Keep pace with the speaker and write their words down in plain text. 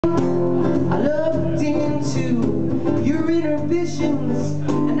I looked into your inner visions,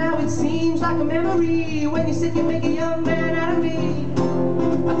 and now it seems like a memory when you said you'd make a young man out of me.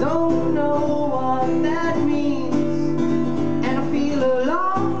 I don't know what that means, and I feel a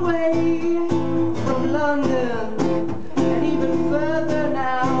long way from London, and even further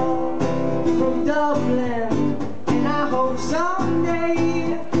now from Dublin, and I hope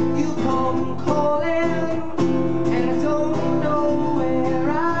someday you'll come calling.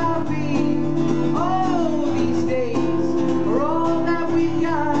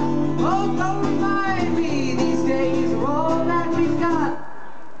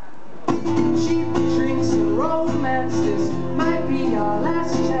 This might be our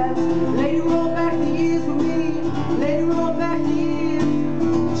last chance. Lady, roll back the years with me. Lady, roll back the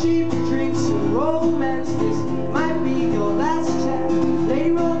years. Cheap drinks and romance. This might be your last chance.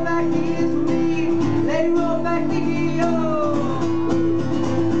 Lady, roll back the years with me. Lady, roll back the years.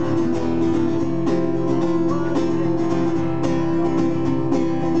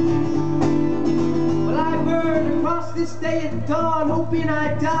 Well, I burned across this day at dawn, hoping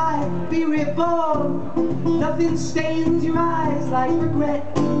I'd die, be reborn. Nothing stains your eyes like regret,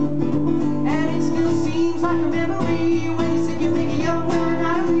 and it still seems like a memory when you said you'd make a young man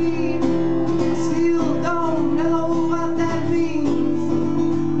out of me. I still don't know what that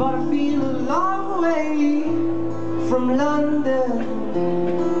means, but I feel a long way from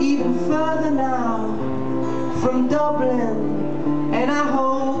London, even further now from Dublin, and I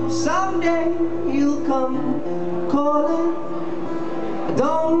hope someday